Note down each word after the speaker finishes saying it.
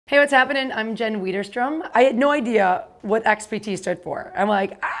Hey, what's happening? I'm Jen Widerstrom. I had no idea what XPT stood for. I'm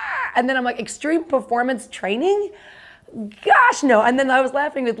like, and then I'm like, extreme performance training? Gosh, no. And then I was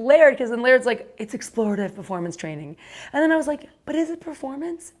laughing with Laird, because then Laird's like, it's explorative performance training. And then I was like, but is it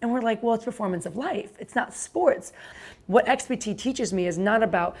performance? And we're like, well, it's performance of life. It's not sports. What XPT teaches me is not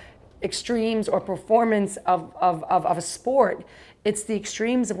about extremes or performance of a sport. It's the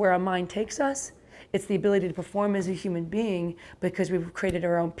extremes of where our mind takes us. It's the ability to perform as a human being because we've created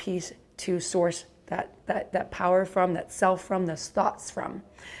our own peace to source that power from, that self from, those thoughts from.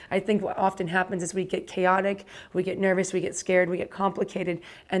 I think what often happens is we get chaotic, we get nervous, we get scared, we get complicated,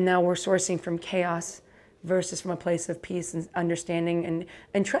 and now we're sourcing from chaos versus from a place of peace and understanding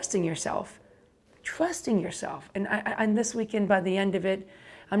and trusting yourself. Trusting yourself. And this weekend, by the end of it,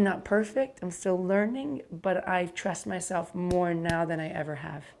 I'm not perfect, I'm still learning, but I trust myself more now than I ever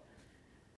have.